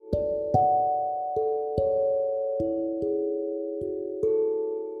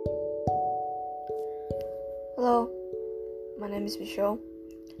name is Michelle.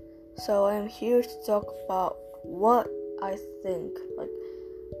 So I'm here to talk about what I think, like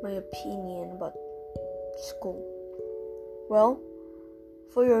my opinion about school. Well,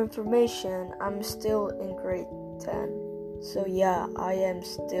 for your information, I'm still in grade 10. So yeah, I am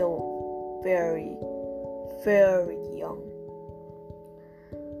still very, very young.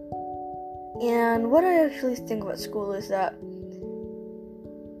 And what I actually think about school is that,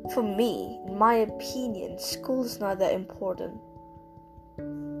 for me, in my opinion, school is not that important.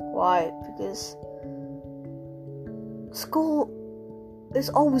 Why? Because school is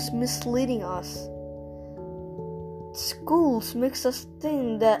always misleading us. Schools makes us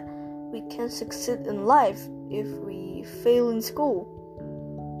think that we can succeed in life if we fail in school.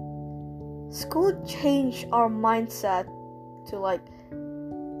 School changed our mindset to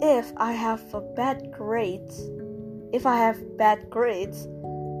if I have bad grades,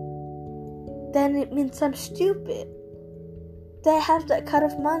 then it means I'm stupid. They have that kind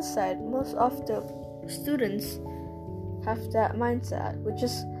of mindset. Most of the students have that mindset, which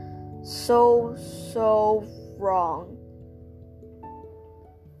is so wrong.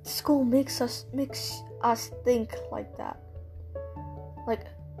 School makes us think like that.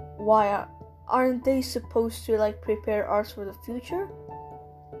 Why aren't they supposed to prepare us for the future?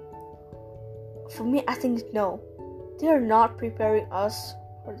 For me, I think no. They are not preparing us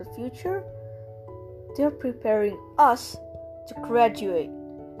for the future. They're preparing us to graduate,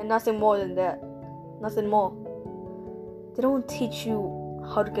 and nothing more than that. Nothing more. They don't teach you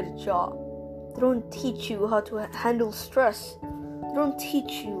how to get a job. They don't teach you how to handle stress. They don't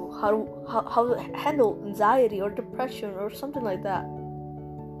teach you how to handle anxiety or depression or something like that.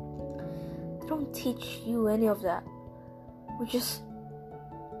 They don't teach you any of that, which is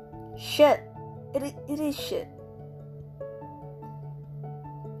shit. It is shit.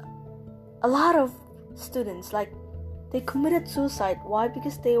 A lot of students, they committed suicide. Why?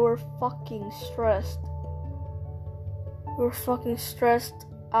 Because they were fucking stressed. They were fucking stressed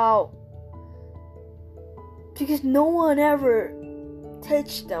out. Because no one ever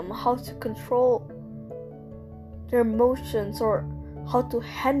teach them how to control their emotions or how to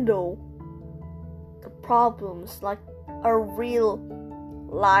handle the problems, like a real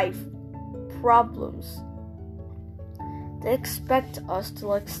life problems. They expect us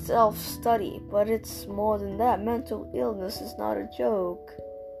to self-study, but it's more than that. Mental illness is not a joke.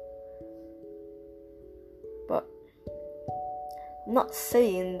 But I'm not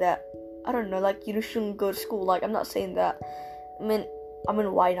saying that, you shouldn't go to school. I'm not saying that. I mean,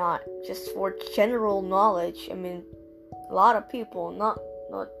 why not? Just for general knowledge. A lot of people, not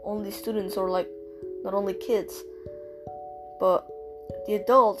only students or not only kids, but the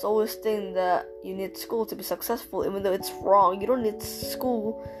adults always think that you need school to be successful, even though it's wrong. You don't need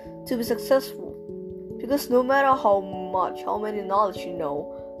school to be successful, because no matter how many knowledge you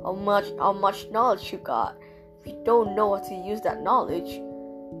know, how much knowledge you got, if you don't know how to use that knowledge,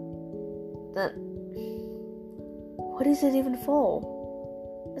 then what is it even for?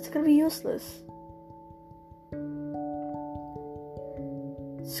 It's gonna be useless.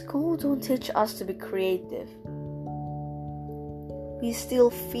 School don't teach us to be creative. We still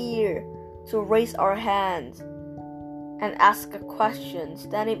fear to raise our hands and ask questions.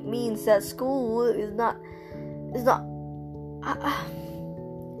 Then it means that school is not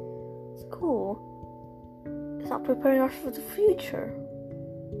preparing us for the future.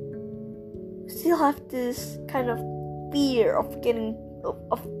 We still have this kind of fear of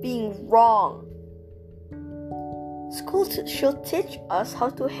being wrong. School should teach us how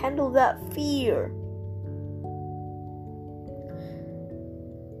to handle that fear.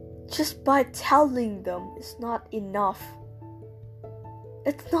 Just by telling them is not enough.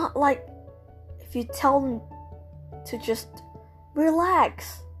 It's not like if you tell them to just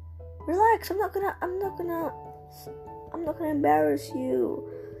relax. I'm not gonna embarrass you.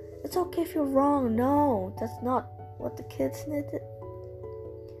 It's okay if you're wrong. No, that's not what the kids needed.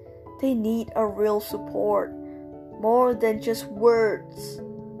 They need a real support, more than just words,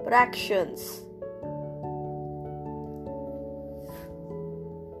 but actions.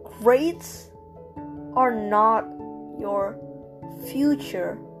 Grades are not your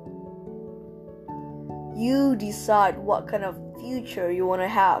future. You decide what kind of future you want to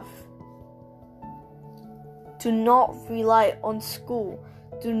have. Do not rely on school.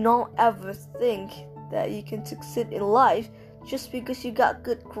 Do not ever think that you can succeed in life just because you got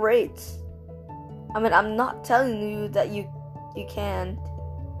good grades. I'm not telling you that you can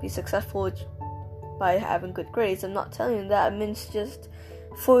be successful by having good grades. I'm not telling you that. It means just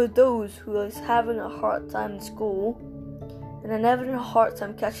for those who is having a hard time in school and then having a hard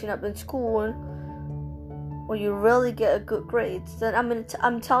time catching up in school, or you really get a good grades, then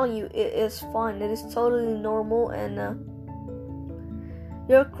I'm telling you, it is fine. It is totally normal, and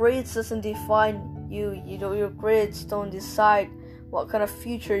your grades doesn't define you. You know, your grades don't decide what kind of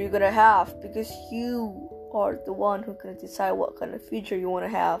future you're gonna have, because you are the one who's gonna decide what kind of future you want to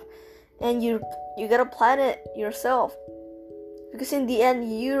have, and you gotta plan it yourself, because in the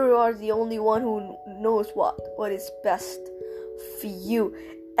end you are the only one who knows what is best for you,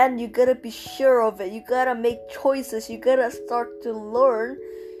 and you gotta be sure of it. You gotta make choices. You gotta start to learn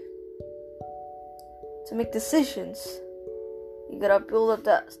to make decisions. You gotta build up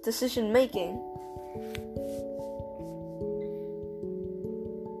that decision making.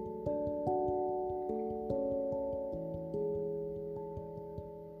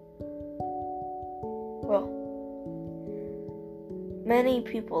 Well,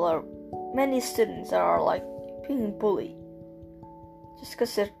 many students are like being bullied just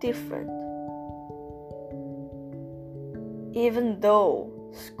because they're different. Even though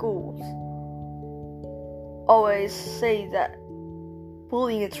schools always say that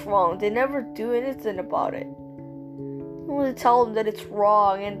bullying is wrong, they never do anything about it. They only tell them that it's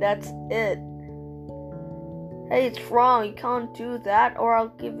wrong, and that's it. Hey, it's wrong, you can't do that, or I'll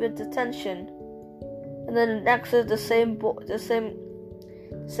give it detention. And then next is the same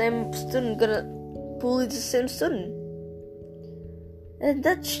student gonna bully the same student. And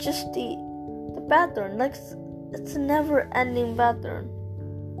that's just the pattern. Like, it's a never-ending pattern.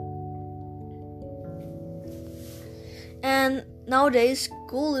 And nowadays,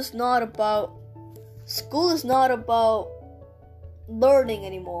 school is not about learning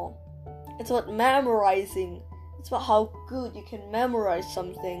anymore. It's about memorizing. It's about how good you can memorize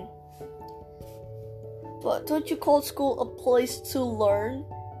something. But don't you call school a place to learn?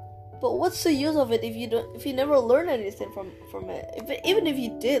 But what's the use of it if you never learn anything from it? Even if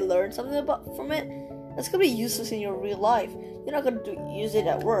you did learn something from it, that's gonna be useless in your real life. You're not gonna use it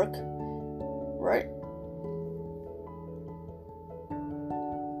at work, right?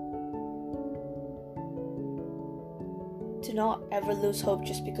 Do not ever lose hope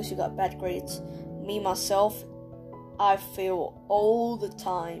just because you got bad grades. Me, myself, I fail all the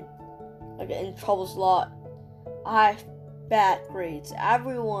time. I get in troubles a lot. I have bad grades.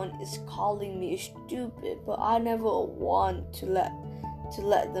 Everyone is calling me stupid, but I never want to let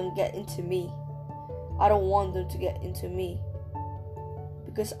them get into me. I don't want them to get into me,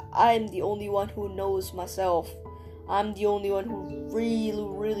 because I am the only one who knows myself. I'm the only one who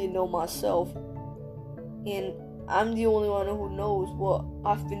really know myself, and I'm the only one who knows what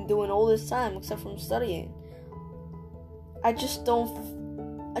I've been doing all this time, except from studying. I just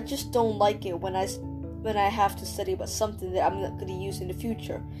don't like it when I have to study about something that I'm not gonna use in the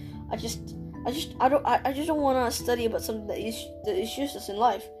future. I just don't wanna study about something that is useless in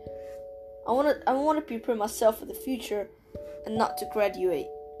life. I wanna prepare myself for the future and not to graduate.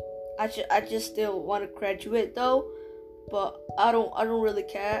 I just still wanna graduate though, but I don't really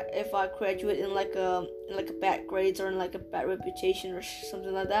care if I graduate in like a bad grades or in like a bad reputation or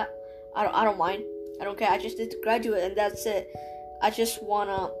something like that. I don't mind. I don't care. I just need to graduate and that's it.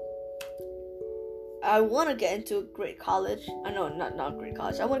 I wanna get into a great college. I know, not great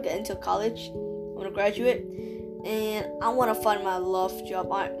college. I wanna get into college. I wanna graduate, and I wanna find my love job.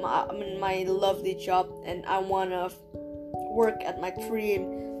 My lovely job, and I wanna work at my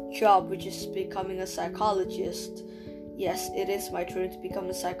dream job, which is becoming a psychologist. Yes, it is my dream to become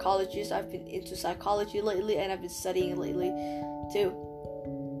a psychologist. I've been into psychology lately, and I've been studying lately too,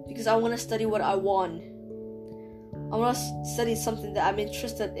 because I wanna study what I want. I want to study something that I'm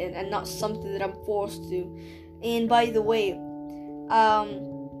interested in and not something that I'm forced to. And by the way,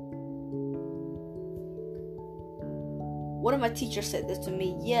 one of my teachers said this to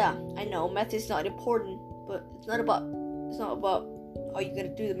me. Yeah, I know math is not important, but it's not about how you're gonna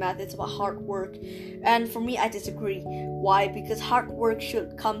do the math. It's about hard work. And for me, I disagree. Why? Because hard work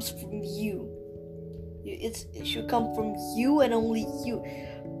comes from you. It should come from you and only you.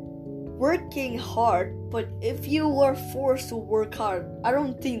 Working hard, but if you are forced to work hard, I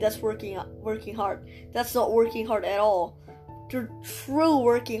don't think that's working hard. That's not working hard at all. The true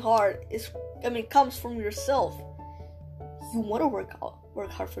working hard comes from yourself. You want to work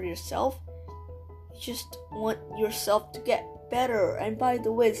hard for yourself. You just want yourself to get better. And by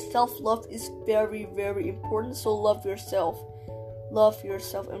the way, self-love is very, very important. So love yourself. Love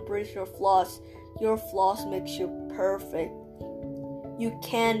yourself. Embrace your flaws. Your flaws makes you perfect. You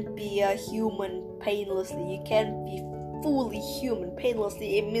can't be a human painlessly. You can't be fully human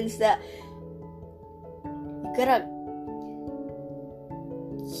painlessly. It means that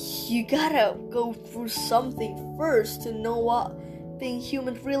you gotta go through something first to know what being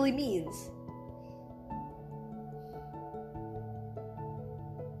human really means.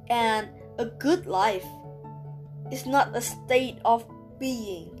 And a good life is not a state of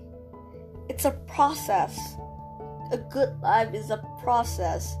being. It's a process. A good life is a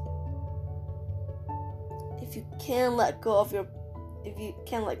process. If you can't let go of your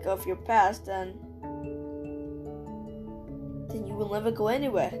past, then you will never go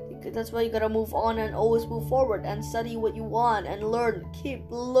anywhere. That's why you gotta move on and always move forward and study what you want and learn. Keep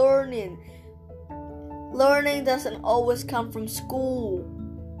learning. Learning doesn't always come from school.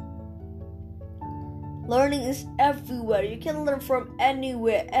 Learning is everywhere. You can learn from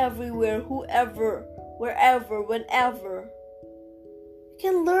anywhere, everywhere, whoever, wherever, whenever. You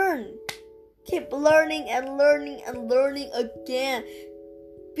can learn. Keep learning and learning and learning again.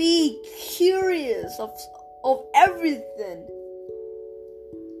 Be curious of everything.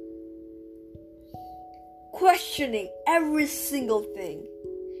 Questioning every single thing.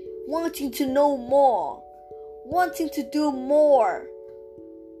 Wanting to know more. Wanting to do more.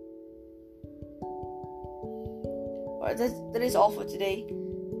 Alright, that is all for today.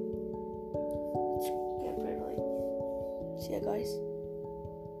 See ya, guys.